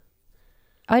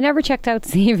I never checked out to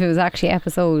see if it was actually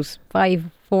episode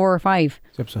 5, 4 or 5.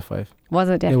 It's episode 5. Was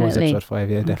it definitely? It was episode 5,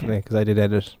 yeah, definitely, because I did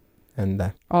edit and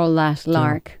that. All that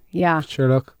lark, yeah. Sure,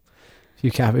 look,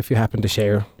 if you happen to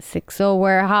share. 6, so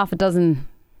we're half a dozen.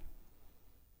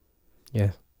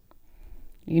 Yes.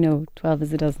 12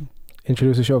 is a dozen.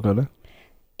 Introduce the show, Claudia.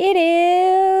 It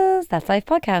is That's Life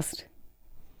Podcast,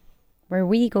 where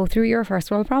we go through your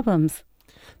first world problems.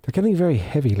 They're getting very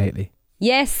heavy lately.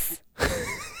 Yes.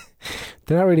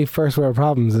 They're not really first world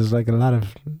problems. There's like a lot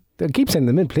of... Keep sending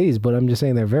them in, please, but I'm just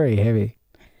saying they're very heavy.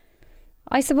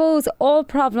 I suppose all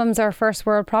problems are a first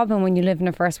world problem when you live in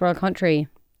a first world country.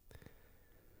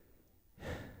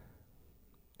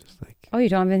 Just like... Oh, you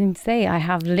don't have anything to say? I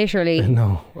have literally...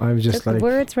 No, I'm just took the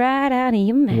words right out of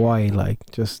your mouth. Why? Like,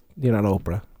 just... You're not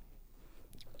Oprah.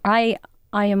 I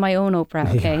am my own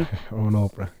Oprah, okay? Yeah, own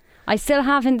Oprah. I still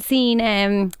haven't seen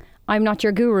I'm Not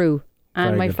Your Guru.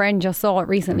 And Very my good. friend just saw it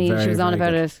recently. Very, she was on very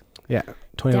about good. it. Yeah,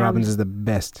 Tony Damn. Robbins is the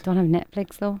best. Don't have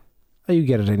Netflix though. Oh, you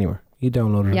get it anywhere. You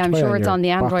download it. Yeah, I'm Try sure it's your on the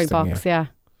Android thing, box, yeah.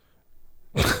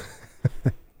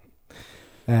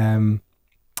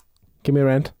 Give me a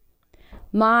rant.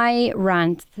 My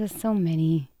rant, there's so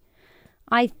many.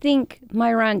 I think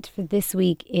my rant for this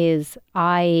week is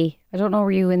I don't know,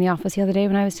 were you in the office the other day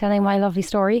when I was telling my lovely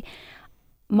story?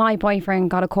 My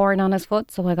boyfriend got a corn on his foot,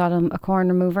 so I got him a corn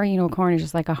remover. A corn is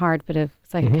just like a hard bit of,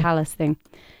 it's like a callus thing.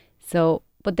 So,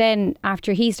 but then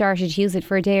after he started to use it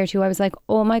for a day or two, I was like,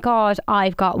 oh my God,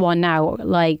 I've got one now.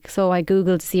 So I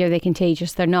Googled to see are they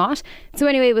contagious. They're not. So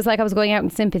anyway, it was like I was going out in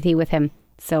sympathy with him.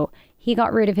 So he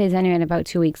got rid of his anyway in about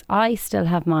 2 weeks. I still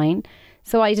have mine.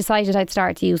 So I decided I'd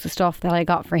start to use the stuff that I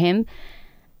got for him.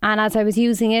 And as I was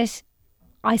using it,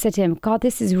 I said to him, God,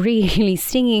 this is really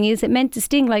stinging. Is it meant to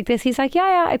sting like this? He's like,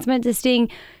 yeah, it's meant to sting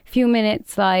a few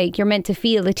minutes. Like you're meant to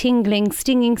feel the tingling,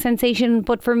 stinging sensation.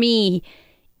 But for me,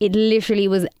 it literally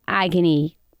was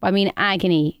agony. I mean,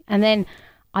 agony. And then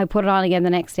I put it on again the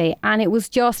next day. And it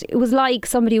was like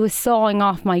somebody was sawing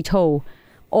off my toe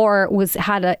or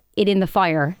had it in the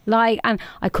fire. And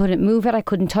I couldn't move it. I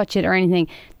couldn't touch it or anything.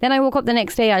 Then I woke up the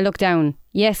next day. I looked down.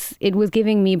 Yes, it was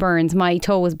giving me burns. My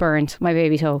toe was burnt, my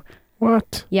baby toe.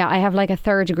 What? Yeah, I have like a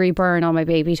 3rd degree burn on my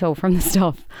baby toe from the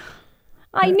stuff.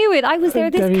 I knew it. I was there.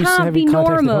 This can't be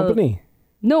normal.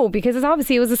 No, because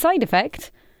it was a side effect.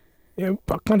 Yeah,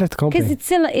 but contact the company. Because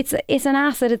it's an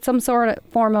acid. It's some sort of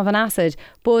form of an acid.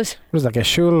 But what is it, like a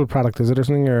Schul product? Is it or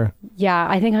something? Or yeah,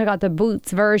 I think I got the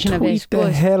Boots version of it.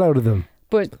 The hell out of them.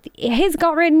 But his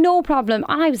got rid, no problem.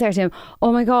 And I was there to him.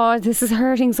 Oh my God, this is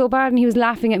hurting so bad. And he was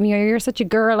laughing at me. You're such a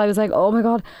girl. I was like, oh my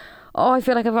God. Oh, I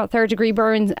feel like I've got 3rd degree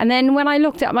burns. And then when I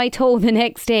looked at my toe the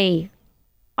next day,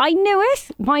 I knew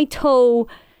it. My toe,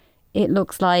 it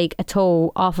looks like a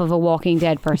toe off of a Walking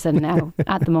Dead person now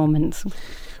at the moment.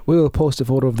 We will post a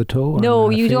photo of the toe. No,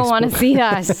 you Facebook. don't want to see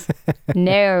that.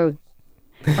 No.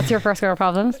 What's your first girl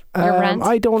problems? Your rant?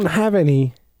 I don't have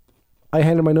any. I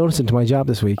handed my notice into my job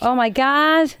this week. Oh my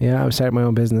God. Yeah, I'm starting my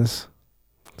own business.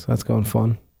 So that's going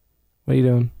fun. What are you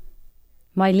doing?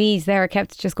 My leads there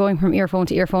kept just going from earphone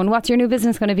to earphone. What's your new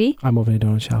business going to be? I'm opening a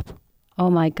donut shop. Oh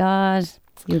my God.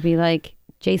 You'll be like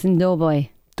Jason Doughboy.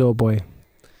 Doughboy.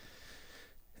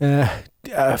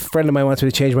 A friend of mine wants me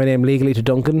to change my name legally to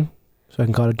Duncan, so I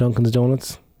can call it Duncan's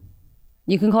Donuts.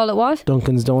 You can call it what?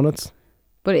 Duncan's Donuts.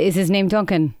 But is his name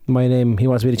Duncan? My name, he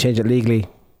wants me to change it legally.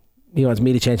 He wants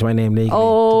me to change my name legally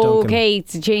to Duncan. Okay,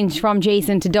 to change from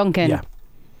Jason to Duncan. Yeah.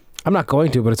 I'm not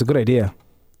going to, but it's a good idea.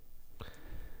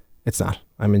 It's not.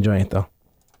 I'm enjoying it though.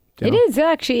 It is. It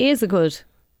actually is a good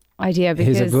idea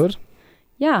because... Is it good?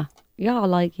 Yeah. Yeah,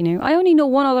 I only know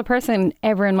one other person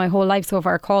ever in my whole life so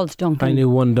far called Duncan. I knew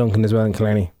one Duncan as well in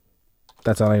Killarney.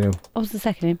 That's all I knew. What was the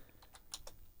second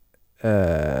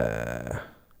name?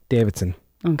 Davidson.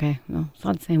 Okay, no, it's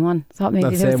not the same one. I thought maybe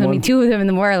Not the there was same only one. 2 of them in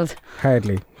the world.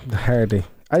 Hardly.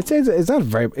 I'd say it's not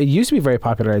very... It used to be very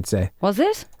popular, I'd say. Was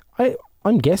it?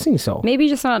 I'm guessing so. Maybe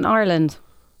just not in Ireland.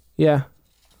 Yeah.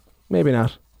 Maybe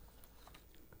not.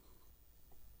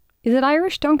 Is it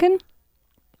Irish, Duncan?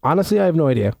 Honestly, I have no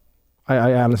idea.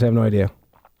 I honestly have no idea.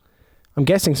 I'm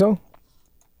guessing so.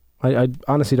 I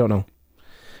honestly don't know.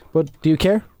 But do you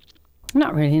care?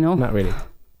 Not really, no. Not really.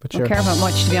 But sure. Don't care about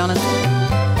much, to be honest.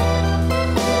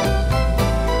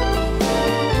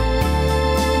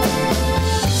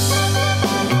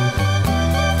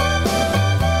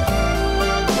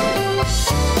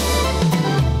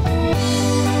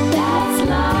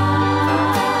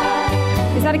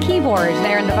 Is that a keyboard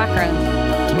there in the background?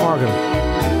 It's an organ.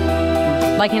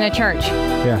 Like in a church?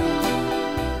 Yeah.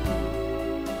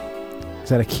 Is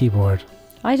that a keyboard?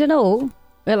 I don't know.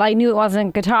 Well, I knew it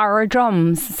wasn't guitar or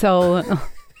drums, so...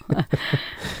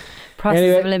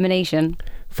 Process of elimination.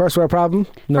 First world problem.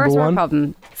 Number First one. world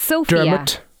problem. Sophia.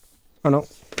 Dermot. Oh no.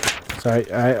 Sorry.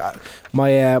 My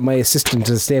assistant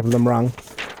has stapled them wrong.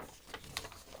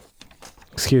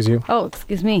 Excuse you. Oh,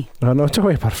 excuse me. No, don't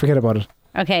worry about it. Forget about it.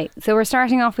 Okay, so we're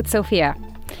starting off with Sophia.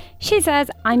 She says,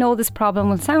 I know this problem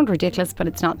will sound ridiculous, but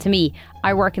it's not to me.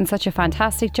 I work in such a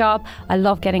fantastic job. I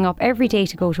love getting up every day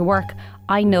to go to work.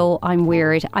 I know I'm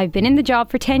weird. I've been in the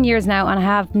job for 10 years now and I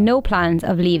have no plans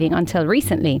of leaving until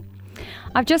recently.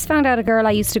 I've just found out a girl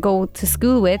I used to go to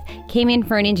school with came in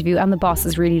for an interview and the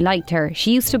bosses really liked her.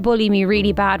 She used to bully me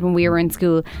really bad when we were in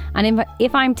school, and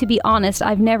if I'm to be honest,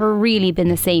 I've never really been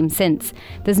the same since.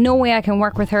 There's no way I can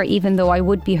work with her even though I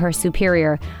would be her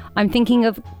superior. I'm thinking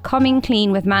of coming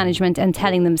clean with management and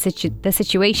telling them the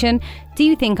situation. Do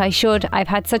you think I should? I've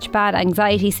had such bad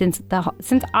anxiety since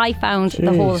I found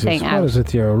the whole thing out. What is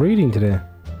it you're reading today?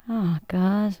 Oh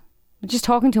God. I'm just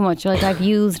talking too much. Like I've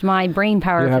used my brain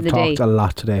power for the day. You have talked a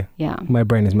lot today. Yeah. My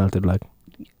brain is melted like.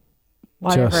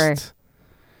 Whatever.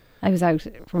 I was out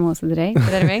for most of the day.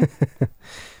 But anyway.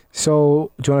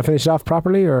 So, do you want to finish it off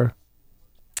properly or?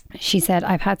 She said,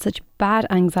 I've had such bad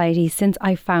anxiety since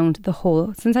I found out the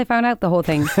whole thing.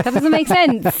 That doesn't make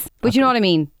sense. But you know what I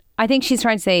mean? I think she's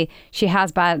trying to say she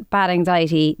has bad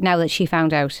anxiety now that she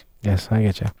found out. Yes, I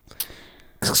get you.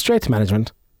 Straight to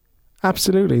management.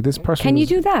 Absolutely. This person. Can you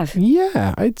do that?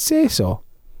 Yeah, I'd say so.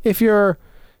 If you're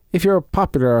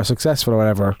popular or successful or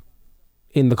whatever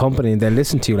in the company and they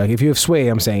listen to you, like if you have sway,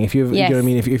 I'm saying, if you have, yes. You know what I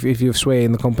mean, if you have sway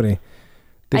in the company.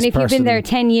 And if you've been there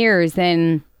 10 years,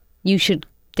 then you should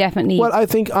definitely. Well, I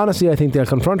think they'll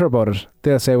confront her about it.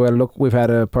 They'll say, well, look, we've had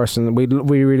a person, we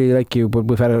really like you, but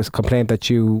we've had a complaint that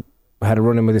you had a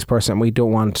run-in with this person and we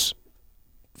don't want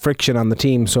friction on the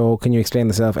team, so can you explain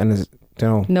yourself? And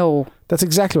no, that's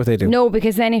exactly what they do. No,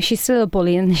 because then if she's still a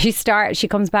bully and she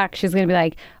comes back, she's going to be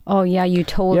like, oh yeah, you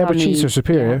told on me. Yeah, but she's her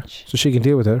superior, so she can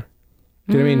deal with her.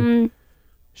 Do you know what I mean?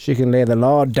 She can lay the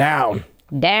law down.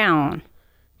 Do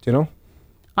you know?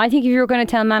 I think if you were going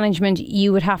to tell management,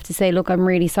 you would have to say, look, I'm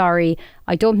really sorry.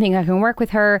 I don't think I can work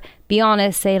with her. Be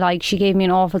honest, say like, she gave me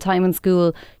an awful time in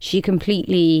school. She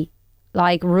completely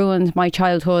like ruined my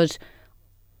childhood.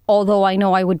 Although I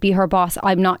know I would be her boss,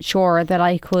 I'm not sure that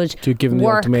I could give them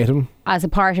work the ultimatum as a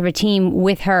part of a team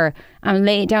with her and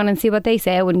lay it down and see what they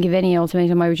say. I wouldn't give any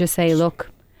ultimatum. I would just say, look,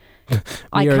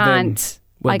 I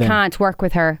can't work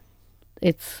with her.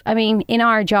 I mean, in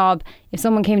our job, if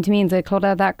someone came to me and said,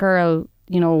 Claudia, that girl,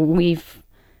 you know,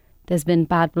 there's been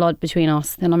bad blood between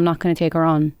us, then I'm not going to take her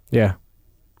on. Yeah.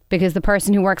 Because the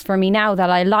person who works for me now that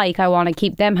I like, I want to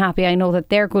keep them happy. I know that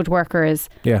they're good workers.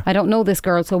 Yeah. I don't know this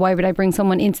girl, so why would I bring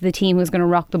someone into the team who's going to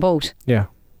rock the boat? Yeah.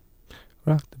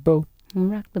 Rock the boat.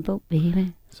 Rock the boat,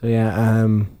 baby. So yeah,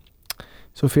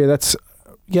 Sophia,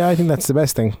 I think that's the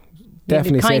best thing.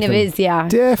 Definitely it kind of is, yeah.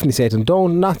 Definitely say it to them.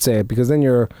 Don't not say it, because then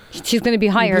she's going to be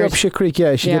hired. Up shit creek, yeah.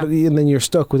 And then you're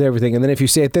stuck with everything. And then if you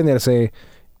say it, then they'll say,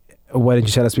 why didn't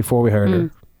you tell us before we hired her?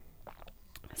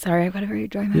 Sorry, I've got a very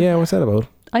dry mouth. Yeah, what's that about?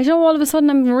 I know, all of a sudden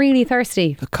I'm really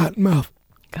thirsty. The cotton mouth.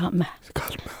 It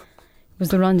was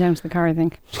the run down to the car, I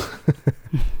think.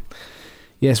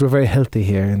 Yes, we're very healthy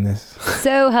here in this.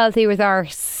 So healthy with our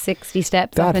 60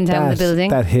 steps up and down the building.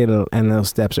 That hill and those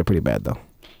steps are pretty bad though.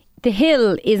 The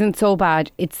hill isn't so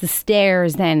bad. It's the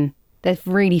stairs then that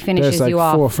really finishes you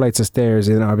off. There's like 4 flights of stairs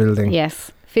in our building.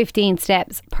 Yes. 15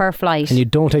 steps per flight. And you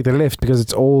don't take the lift because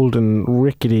it's old and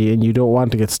rickety and you don't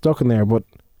want to get stuck in there, but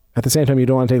at the same time you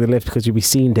don't want to take the lift because you'll be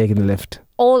seen taking the lift.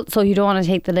 Also, you don't want to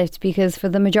take the lift because for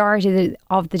the majority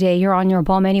of the day you're on your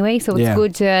bum anyway, so it's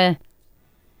good to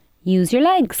use your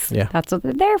legs. Yeah. That's what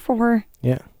they're there for.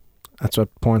 Yeah. That's what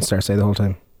porn stars say the whole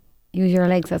time. Use your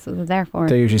legs, that's what they're there for.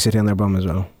 They usually sit on their bum as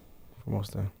well. For most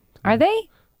of the time. Are they?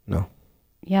 No.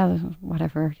 Yeah,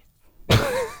 whatever.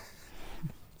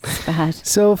 It's bad.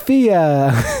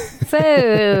 Sophia.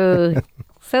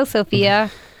 So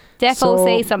Sophia,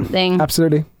 say something.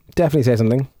 Absolutely. Definitely say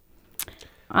something.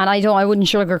 And I wouldn't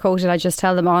sugarcoat it. I just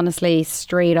tell them honestly,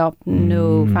 straight up,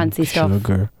 no fancy stuff.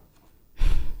 Sugar.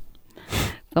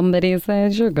 Somebody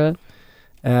said sugar.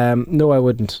 No, I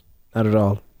wouldn't. Not at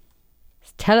all.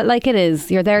 Tell it like it is.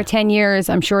 You're there 10 years.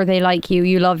 I'm sure they like you.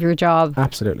 You love your job.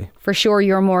 Absolutely. For sure,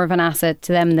 you're more of an asset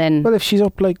to them than. Well, if she's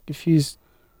up, she's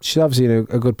obviously in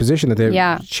a good position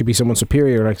that she'd be someone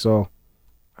superior, so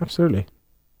absolutely.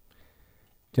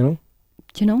 Do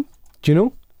you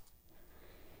know?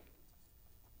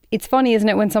 It's funny, isn't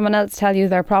it, when someone else tell you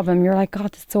their problem, you're like, God,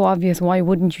 it's so obvious. Why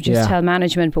wouldn't you just tell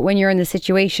management? But when you're in the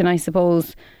situation, I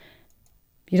suppose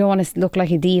you don't want to look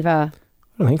like a diva.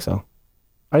 I don't think so.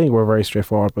 I think we're very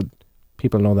straightforward, but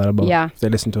people know that about us. If they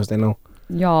listen to us, they know.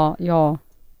 Yeah.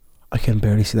 I can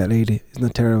barely see that lady. Isn't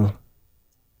that terrible?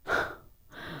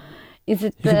 Is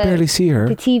it You can barely see her.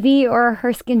 the TV or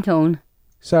her skin tone?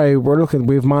 Sorry,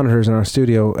 we have monitors in our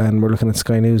studio and we're looking at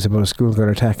Sky News about a schoolgirl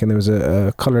attack and there was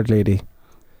a coloured lady.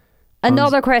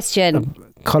 Another question.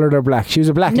 Coloured or black? She was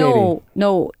a black lady.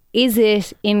 No. Is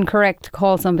it incorrect to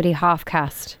call somebody half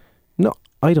caste? No,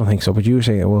 I don't think so, but you were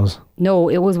saying it was. No,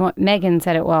 it was what Megan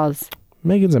said it was.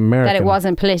 Megan's American. That it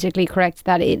wasn't politically correct,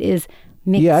 that it is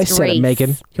mixed race. Yeah, I said it,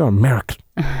 Megan. You're American.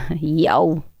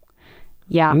 Yo.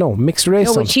 Yeah. No, mixed race.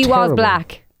 No, but she was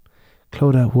black.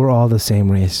 Clodagh, we're all the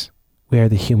same race. We are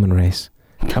the human race.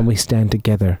 And we stand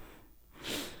together.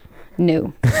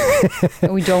 No.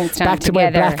 We don't stand Back to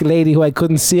together. my black lady who I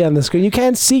couldn't see on the screen. You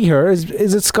can't see her.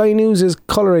 Is it Sky News is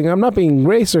colouring? I'm not being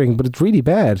racing, but it's really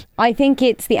bad. I think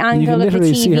it's the angle you can of the TV.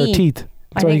 literally see her teeth.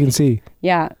 That's all you can see.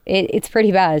 Yeah, it's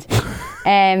pretty bad.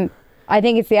 I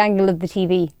think it's the angle of the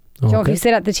TV. Okay. So if you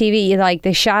sit at the TV, you like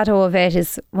the shadow of it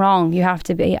is wrong. You have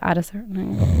to be at a certain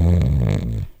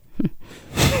angle.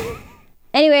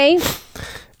 Anyway.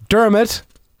 Dermot.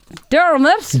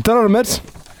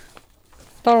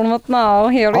 No,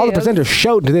 here All he the is. presenters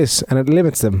shout to this and it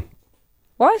limits them.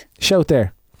 What? Shout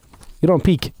there. You don't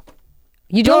peak.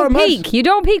 You don't Dermot. peak. You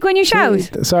don't peak when you shout.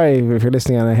 Sorry if you're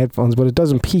listening on headphones, but it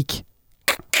doesn't peak.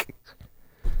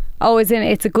 Oh, it's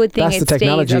a good thing. That's the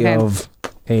technology of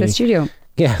the studio.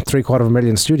 Yeah,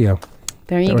 $750,000 studio.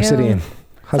 There you that go. We're sitting in.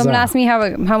 Huzzah. Someone asked me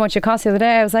how much it cost the other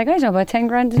day. I was like, I don't know, about 10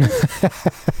 grand.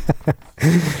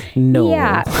 No.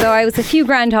 Yeah, so I was a few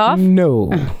grand off.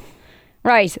 No.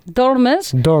 Right,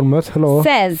 Dermot, hello.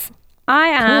 says, I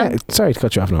am... Sorry to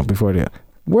cut you off now before you...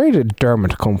 Where did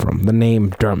Dermot come from? The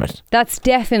name Dermot. That's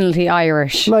definitely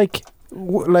Irish. Like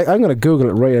I'm going to Google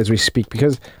it right as we speak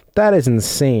because that is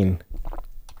insane.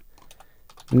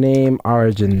 Name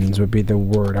origins would be the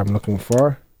word I'm looking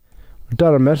for.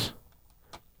 Dermot.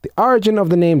 The origin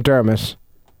of the name Dermot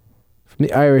from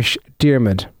the Irish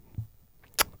Diarmid.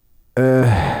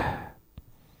 There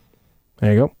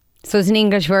you go. So it's an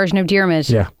English version of Diarmid?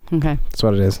 Yeah. Okay. That's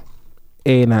what it is.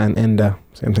 Aina and Enda,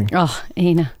 same thing. Oh,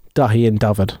 Aina. Dahi and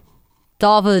David.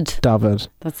 David.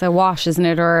 That's a wash, isn't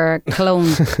it? Or a clone?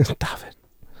 David.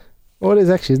 Oh, it is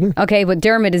actually, isn't it? Okay, but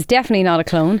Dermot is definitely not a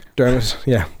clone. Dermot.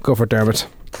 Yeah, go for Dermot.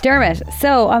 Dermot,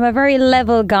 so I'm a very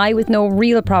level guy with no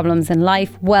real problems in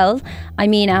life. Well, I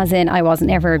mean as in I wasn't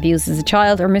ever abused as a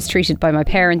child or mistreated by my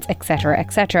parents, etc,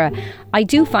 etc. I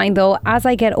do find though, as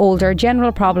I get older,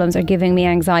 general problems are giving me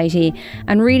anxiety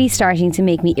and really starting to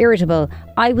make me irritable.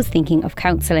 I was thinking of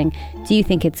counselling. Do you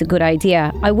think it's a good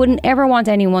idea? I wouldn't ever want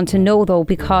anyone to know though,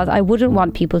 because I wouldn't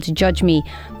want people to judge me,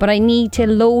 but I need to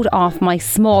load off my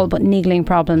small but niggling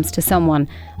problems to someone.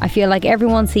 I feel like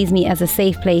everyone sees me as a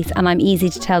safe place and I'm easy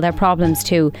to tell their problems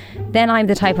to. Then I'm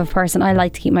the type of person I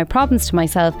like to keep my problems to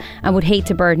myself and would hate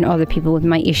to burden other people with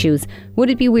my issues. Would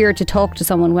it be weird to talk to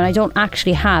someone when I don't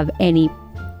actually have any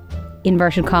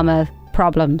inverted comma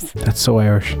problems? That's so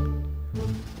Irish.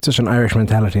 It's such an Irish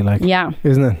mentality, like. Yeah.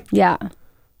 Isn't it? Yeah.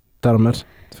 Dermot.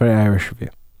 It's very Irish of you.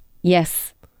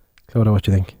 Yes. Clodagh, what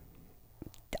do you think?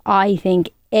 I think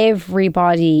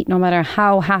everybody, no matter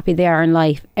how happy they are in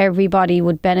life, everybody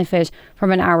would benefit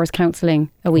from an hour's counselling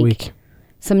a week.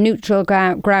 Some neutral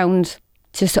ground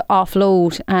just to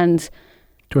offload and...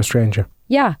 To a stranger.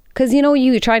 Yeah, because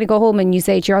you try to go home and you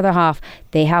say to your other half,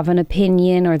 they have an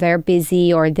opinion or they're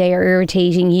busy or they're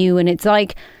irritating you, and it's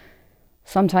like,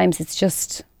 sometimes it's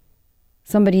just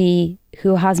somebody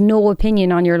who has no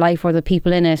opinion on your life or the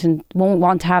people in it and won't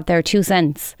want to have their 2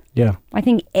 cents. Yeah. I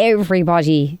think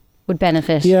everybody would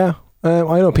benefit. Yeah. I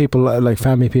know people, like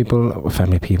family people.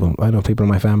 I know people in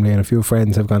my family and a few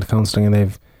friends have gone to counselling and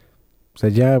they've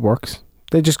said, yeah, it works.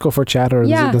 They just go for a chat or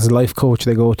there's a life coach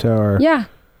they go to, or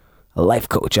a life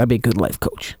coach. I'd be a good life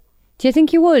coach. Do you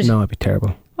think you would? No, I'd be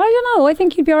terrible. I don't know. I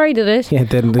think you'd be alright at it. Yeah,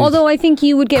 then although I think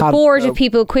you would get bored of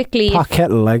people quickly. Pot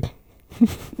kettle, like.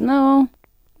 No.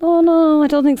 Oh no, I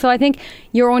don't think so. I think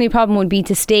your only problem would be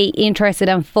to stay interested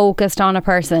and focused on a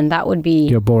person. That would be...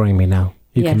 You're boring me now.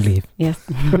 You can leave. Yes.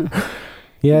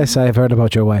 Yes, I've heard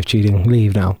about your wife cheating.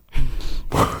 Leave now.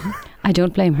 I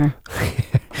don't blame her.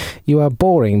 You are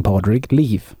boring, Podrick.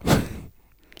 Leave.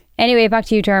 Anyway, back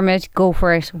to you, Dermot. Go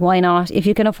for it. Why not? If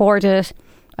you can afford it,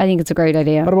 I think it's a great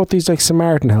idea. What about these like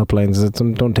Samaritan helplines?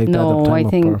 Don't take that up time.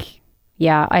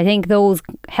 I think those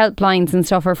helplines and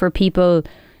stuff are for people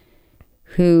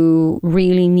who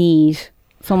really need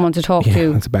someone to talk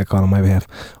to. That's a bad call on my behalf.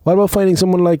 What about finding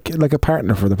someone like a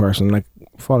partner for the person, like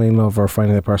falling in love or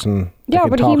finding the person? Yeah,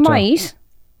 but he might.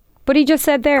 But he just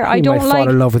said there, I don't like. He might fall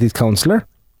in love with his counsellor.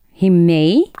 He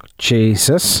may.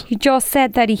 Jesus. He just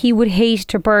said that he would hate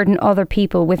to burden other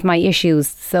people with my issues.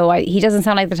 So he doesn't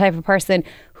sound like the type of person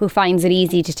who finds it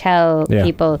easy to tell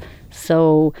people.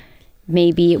 So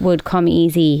maybe it would come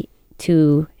easy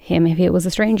to him if it was a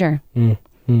stranger. Yeah,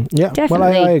 definitely.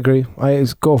 Well, I agree. I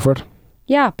go for it.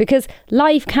 Yeah, because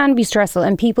life can be stressful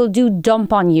and people do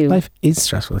dump on you. Life is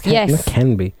stressful. Yes. It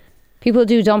can be. People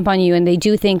do dump on you and they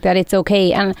do think that it's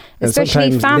okay, and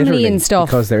especially family and stuff.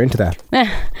 Because they're into that.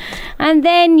 And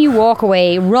then you walk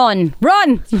away. Run.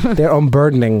 They're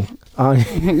unburdening.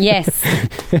 Yes.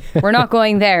 We're not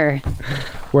going there.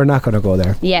 We're not going to go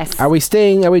there. Yes. Are we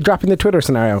dropping the Twitter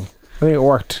scenario? I think it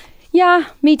worked. Yeah,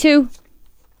 me too.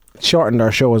 Shortened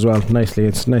our show as well nicely.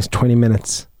 It's a nice 20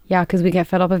 minutes. Yeah, because we get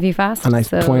fed up of you fast. A nice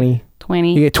 20.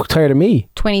 You get tired of me.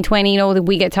 2020, that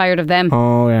we get tired of them.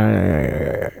 Oh,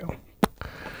 yeah.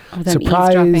 Of them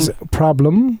surprise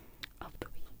problem of the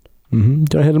week.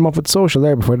 Do I hit them up with social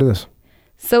there before I do this?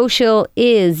 Social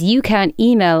is, you can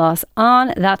email us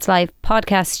on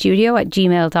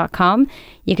that'slifepodcaststudio@gmail.com.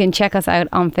 You can check us out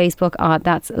on Facebook on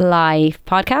That's Life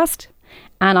Podcast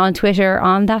and on Twitter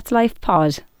on That's Life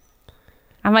Pod.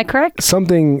 Am I correct?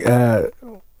 Something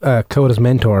Clodagh's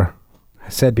mentor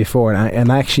said before,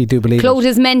 and I actually do believe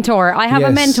Clodagh's mentor. I have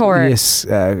a mentor. Yes,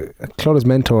 Clodagh's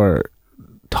mentor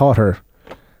taught her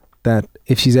that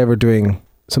if she's ever doing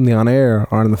something on air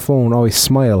or on the phone, always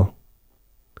smile.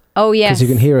 Oh, yes. Because you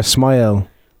can hear a smile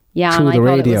through the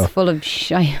radio. It was full of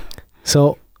shy.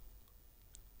 So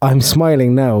I'm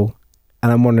smiling now,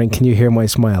 and I'm wondering, can you hear my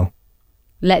smile?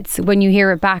 When you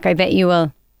hear it back, I bet you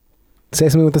will. Say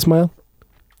something with a smile.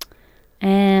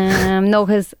 No,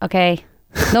 because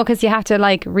you have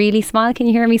to really smile. Can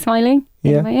you hear me smiling?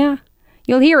 Yeah. Yeah.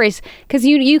 You'll hear it because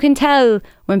you can tell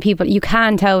when people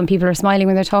are smiling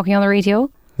when they're talking on the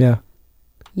radio. Yeah.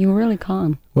 You really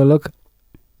can. Well, look.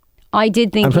 I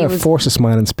did think I'm trying to force a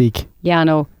smile and speak. Yeah, I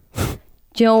know. Do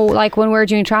you know, when we're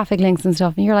doing traffic links and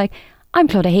stuff, and you're like, I'm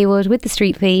Clodagh Haywood with the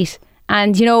Street Fleet,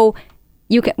 and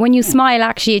when you smile,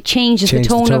 actually, it changes the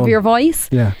tone of your voice.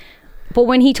 Yeah. But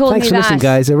when he told me that, thanks for listening,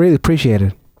 guys. I really appreciate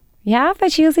it. Yeah, I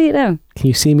bet you'll see it now. Can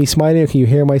you see me smiling, or can you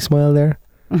hear my smile there?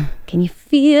 Can you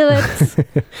feel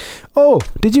it? Oh,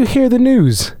 did you hear the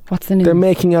news? What's the news? They're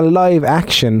making a live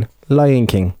action Lion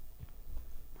King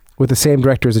with the same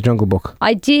director as the Jungle Book.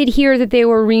 I did hear that they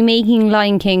were remaking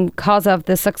Lion King because of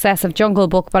the success of Jungle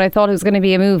Book, but I thought it was going to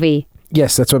be a movie.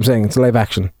 Yes, that's what I'm saying. It's live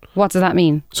action. What does that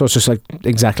mean? So it's just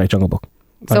exactly like Jungle Book.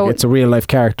 So it's a real life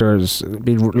characters,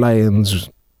 be lions,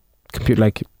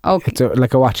 okay. It's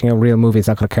like watching a real movie. It's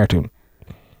not a cartoon.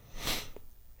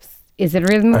 Is it a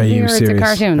real movie or it's a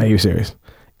cartoon? Are you serious?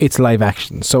 It's live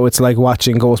action. So it's like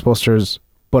watching Ghostbusters,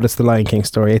 but it's the Lion King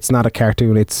story. It's not a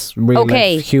cartoon. It's real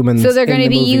life humans. So they're going to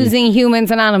be using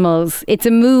humans and animals. It's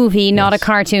a movie, not a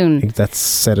cartoon. I think that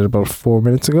said it about 4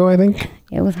 minutes ago, I think.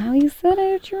 It was how you said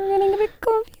it. You were getting a bit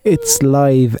confused. It's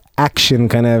live action,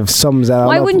 kind of sums out.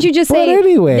 Why wouldn't you just say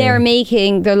anyway, they're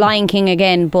making the Lion King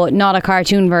again, but not a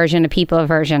cartoon version, a people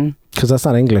version? Because that's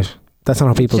not English. That's not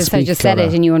how people speak. I just said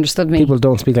it and you understood me. People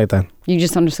don't speak like that. You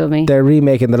just understood me. They're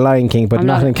remaking the Lion King, but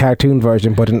not in cartoon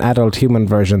version, but an adult human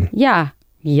version. Yeah.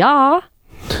 You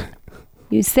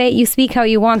speak how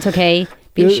you want, okay?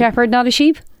 Be a shepherd, not a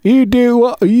sheep. You do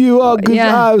what you are, because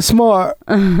I'm smart.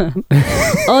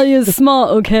 I is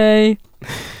smart, okay?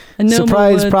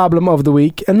 Surprise problem of the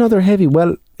week. Another heavy.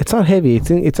 Well, it's not heavy.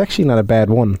 It's actually not a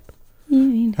bad one.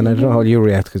 And I don't know how you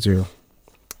react because you're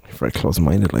very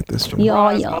close-minded like this.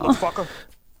 Yeah.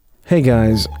 Hey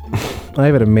guys, I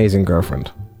have an amazing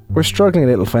girlfriend. We're struggling a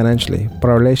little financially, but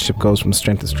our relationship goes from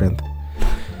strength to strength.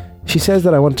 She says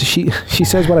that she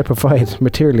says what I provide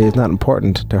materially is not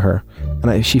important to her,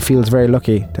 and she feels very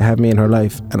lucky to have me in her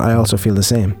life, and I also feel the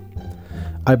same.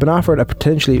 I've been offered a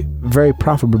potentially very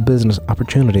profitable business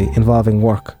opportunity involving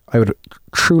work I would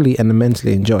truly and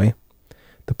immensely enjoy.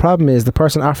 The problem is the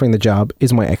person offering the job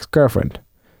is my ex-girlfriend.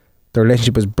 The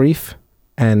relationship was brief,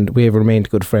 and we have remained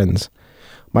good friends.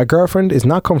 My girlfriend is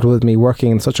not comfortable with me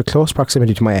working in such a close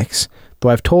proximity to my ex, though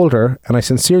I've told her, and I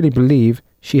sincerely believe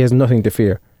she has nothing to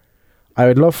fear. I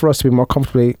would love for us to be more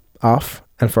comfortably off,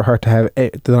 and for her to have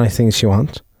the nice things she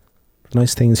wants.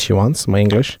 Nice things she wants, my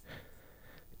English.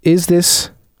 Is this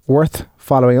worth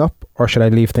following up, or should I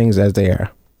leave things as they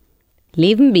are?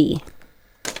 Leave them be.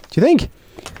 Do you think?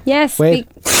 Yes. Wait.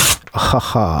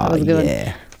 Haha,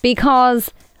 yeah.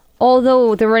 Because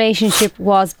although the relationship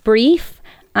was brief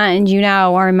and you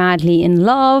now are madly in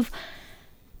love,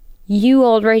 you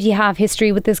already have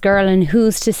history with this girl, and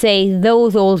who's to say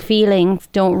those old feelings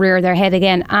don't rear their head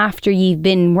again after you've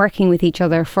been working with each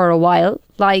other for a while?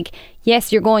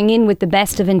 Yes, you're going in with the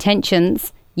best of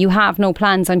intentions you have no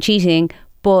plans on cheating,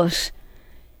 but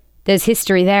there's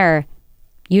history there.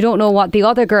 You don't know what the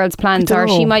other girl's plans are.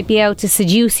 She might be out to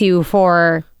seduce you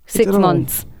for 6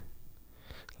 months.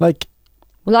 Like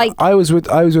I was with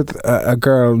a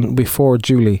girl before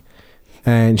Julie,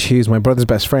 and she's my brother's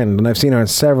best friend, and I've seen her on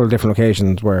several different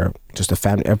occasions where just a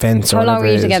family events. How long were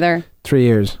you together? 3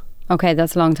 years. Okay,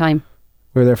 that's a long time.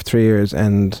 We were there for 3 years,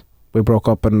 and we broke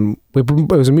up, and it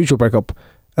was a mutual breakup.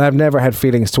 And I've never had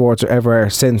feelings towards her ever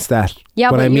since that.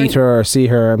 Yeah, when I meet her or see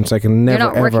her, I'm just like, never.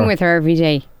 You're not working with her every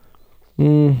day.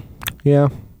 Yeah.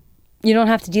 You don't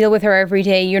have to deal with her every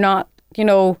day. You're not,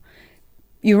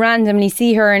 you randomly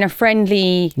see her in a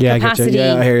friendly capacity.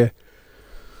 Yeah, I hear you.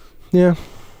 Yeah.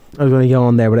 I was going to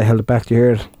yawn there, but I held it back. Do you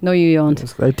hear it? No, you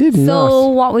yawned. I did not. So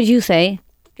what would you say?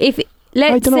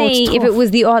 Let's say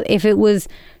if it was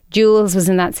Jules was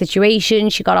in that situation,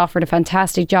 she got offered a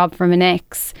fantastic job from an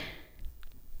ex.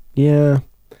 Yeah.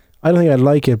 I don't think I'd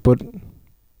like it, but...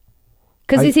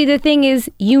 Because you see, the thing is,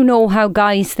 how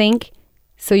guys think.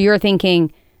 So you're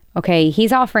thinking, okay,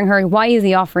 he's offering her. Why is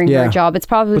he offering her a job? It's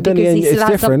probably because he still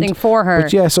has something for her.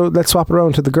 But yeah, so let's swap it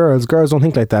around to the girls. Girls don't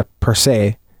think like that, per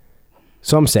se.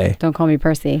 Some say. Don't call me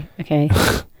Percy, okay?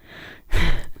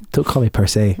 Don't call me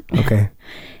Percy, okay?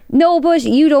 No, but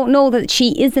you don't know that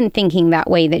she isn't thinking that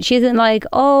way. That she isn't like,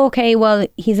 oh, okay, well,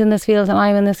 he's in this field and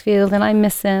I'm in this field and I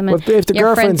miss him. But if the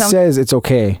girlfriend says it's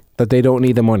okay, that they don't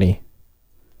need the money,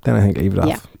 then I think leave it off.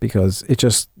 Yeah. Because it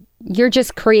just... You're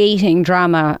just creating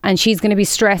drama, and she's going to be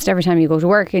stressed every time you go to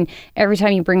work, and every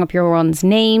time you bring up your one's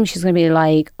name, she's going to be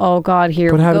like, oh God,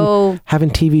 here we go. Having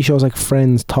TV shows like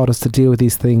Friends taught us to deal with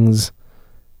these things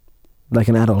like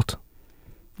an adult.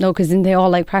 No, because then they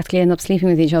all practically end up sleeping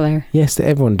with each other. Yes,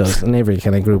 everyone does. And every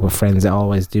kind of group of friends, they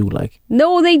always do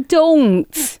No, they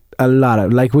don't. A lot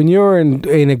of when you're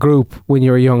in a group when you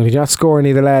were young, did you not score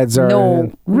any of the lads? Or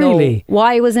no, really? No.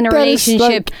 Why was in a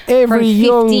relationship from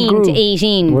 15 to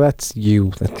 18? Well, that's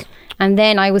you. And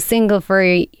then I was single for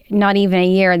not even a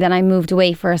year. Then I moved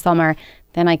away for a summer.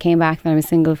 Then I came back. Then I was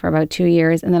single for about 2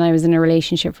 years, and then I was in a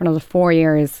relationship for another 4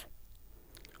 years.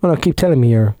 Well, no, keep telling me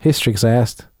your history because I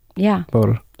asked. Yeah. About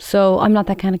it. So I'm not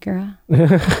that kind of girl.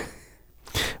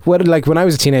 When I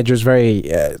was a teenager, it was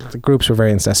the groups were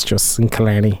very incestuous in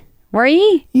Killarney. Were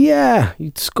you? Yeah,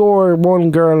 you'd score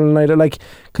one girl and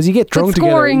because you get drunk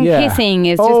together. Scoring, kissing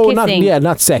is just kissing.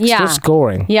 Not sex, just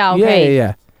scoring. Yeah, okay.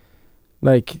 Yeah.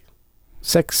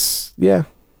 Sex, yeah.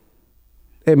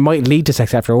 It might lead to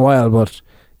sex after a while, but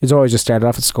it's always just started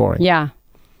off at scoring. Yeah.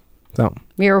 So.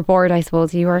 We were bored, I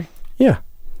suppose. You were? Yeah.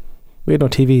 We had no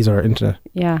TVs or internet.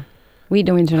 Yeah. We had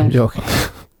no internet. I'm joking.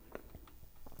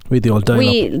 We had the old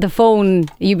dial-up. The phone,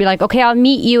 you'd be like, okay, I'll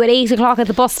meet you at 8 o'clock at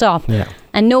the bus stop. Yeah.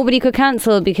 And nobody could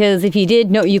cancel because if you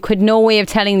did, you could no way of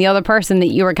telling the other person that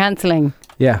you were cancelling.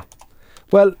 Yeah.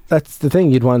 Well, that's the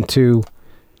thing. You'd want to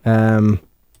remember.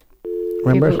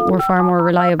 We're far more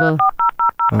reliable.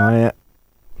 Oh, yeah.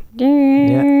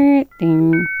 Yeah.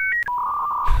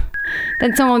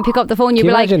 Then someone would pick up the phone, you'd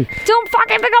be like, don't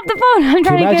fucking pick up the phone. I'm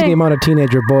trying to get... Imagine the amount of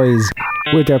teenager boys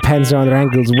with their pants around their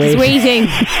ankles waiting.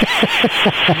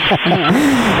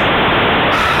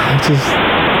 Just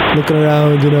looking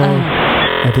around,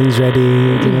 are things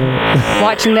ready,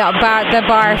 Watching the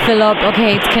bar fill up.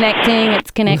 Okay,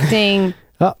 it's connecting.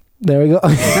 Oh, there we go.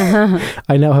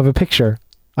 I now have a picture.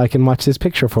 I can watch this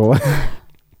picture for a while.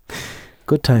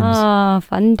 Good times. Oh,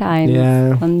 fun times.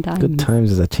 Yeah. Fun times. Good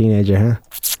times as a teenager, huh?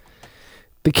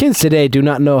 The kids today do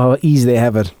not know how easy they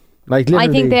have it. I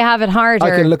think they have it harder.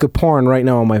 I can look at porn right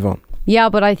now on my phone. Yeah,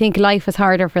 but I think life is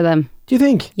harder for them. Do you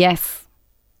think? Yes.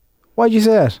 Why'd you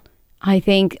say that? I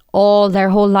think their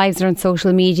whole lives are on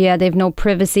social media. They have no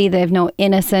privacy. They have no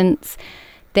innocence.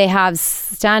 They have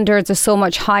standards are so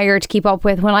much higher to keep up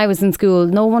with. When I was in school,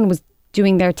 no one was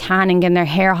doing their tanning and their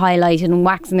hair highlighted and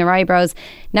waxing their eyebrows.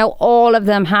 Now all of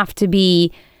them have to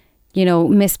be,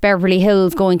 Miss Beverly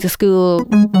Hills going to school,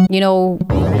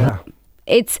 Yeah.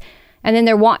 And then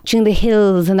they're watching The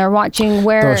Hills and they're watching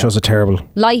where... Those shows are terrible.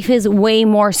 Life is way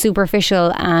more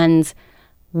superficial and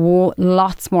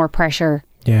lots more pressure.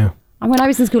 Yeah. And when I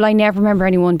was in school, I never remember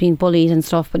anyone being bullied and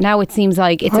stuff, but now it seems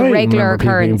like it's a regular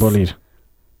occurrence. Being bullied.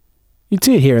 You'd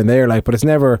see it here and there, but it's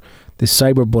never this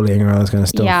cyberbullying or all this kind of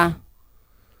stuff. Yeah.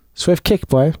 Swift kick,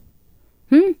 boy.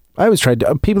 People tried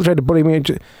to bully me.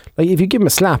 If you give them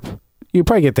a slap, you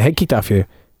probably get the head kicked off you.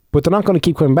 But they're not going to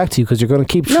keep coming back to you because you're going to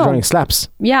keep throwing slaps.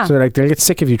 Yeah. So they'll get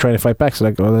sick of you trying to fight back. So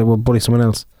they will bully someone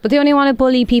else. But they only want to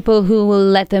bully people who will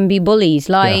let them be bullied.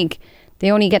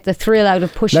 They only get the thrill out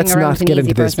of pushing Let's around an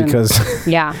easy person. Let's not get into this because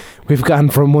yeah, we've gone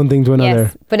from one thing to another.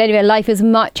 Yes. But anyway, life is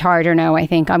much harder now, I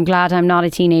think. I'm glad I'm not a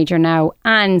teenager now.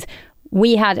 And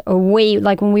we had a way,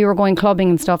 like when we were going clubbing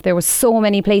and stuff, there was so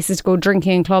many places to go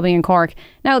drinking and clubbing in Cork.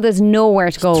 Now there's nowhere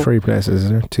to go. 3 places, is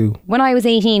there? 2. When I was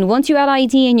 18, once you had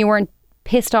ID and you weren't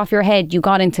pissed off your head, you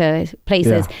got into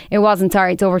places. Yeah. It wasn't,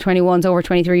 sorry, it's over 21s, over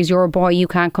 23s, you're a boy, you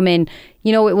can't come in.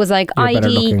 You know, it was like You're better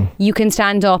ID, looking. you can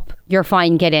stand up, you're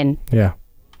fine, get in. Yeah.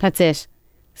 That's it.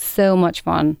 So much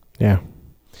fun. Yeah.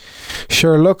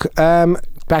 Sure, look,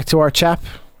 back to our chap.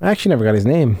 I actually never got his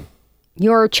name.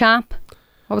 Your chap?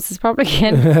 What was his problem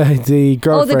again? The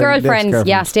girlfriend. Oh, the girlfriends. ex-girlfriend.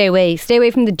 Yeah, stay away. Stay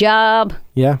away from the job.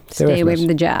 Yeah, Stay away from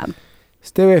the job.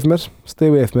 Stay away from it. Stay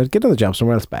away from it. Get another job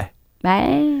somewhere else, bye.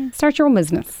 Start your own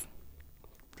business.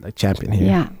 Like champion here.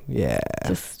 Yeah. Yeah.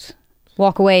 Just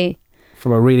walk away.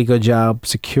 From a really good job,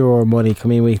 secure money,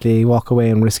 come in weekly, walk away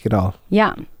and risk it all.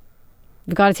 Yeah.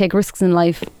 You've got to take risks in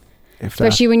life. If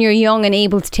Especially when you're young and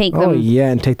able to take that. them. Oh,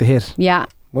 yeah, and take the hit. Yeah.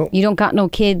 Well, You don't got no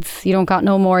kids. You don't got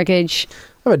no mortgage.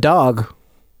 I have a dog.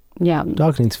 Yeah.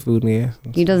 Dog needs food, yeah.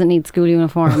 He doesn't need school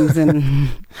uniforms and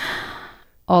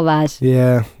all that.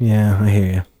 Yeah, I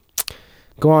hear you.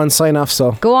 Go on, sign off,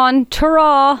 so. Go on.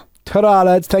 Ta-ra. Ta-da,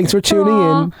 lads. Thanks for tuning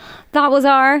Ta-ra. in. That was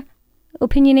our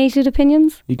opinionated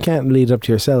opinions. You can't lead up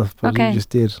to yourself, but Okay. you just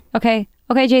did. Okay,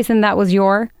 Jason, that was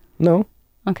your... No,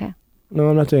 Okay.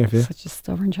 I'm not doing it for you. Such a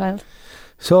stubborn child.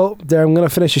 So, there, I'm going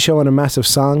to finish the show on a massive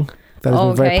song that has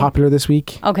been very Okay. popular this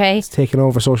week. Okay. It's taken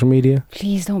over social media.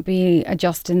 Please don't be a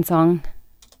Justin song.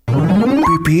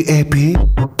 PPAP.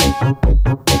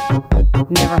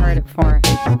 Never heard it before.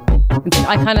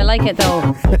 I kind of like it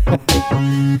though.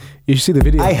 You should see the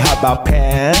video. I have a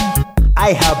pen.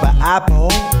 I have an apple.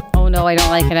 Oh no, I don't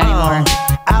like it anymore.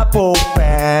 Apple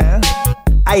pen.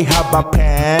 I have a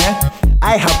pen.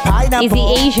 I have pineapple. Is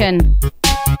he Asian?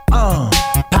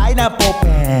 Pineapple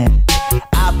pen.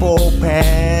 Apple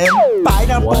pen.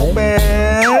 Pineapple What?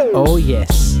 pen. Oh,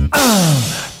 yes.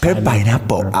 Pen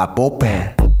pineapple apple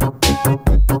pen.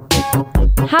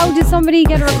 How did somebody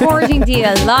get a recording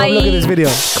deal? Come Live. look at this video.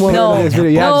 Come on, No. look at this video.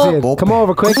 You have to see No. it. Come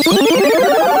over quick. 2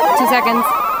 seconds.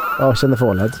 Oh, send the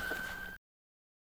phone, lads.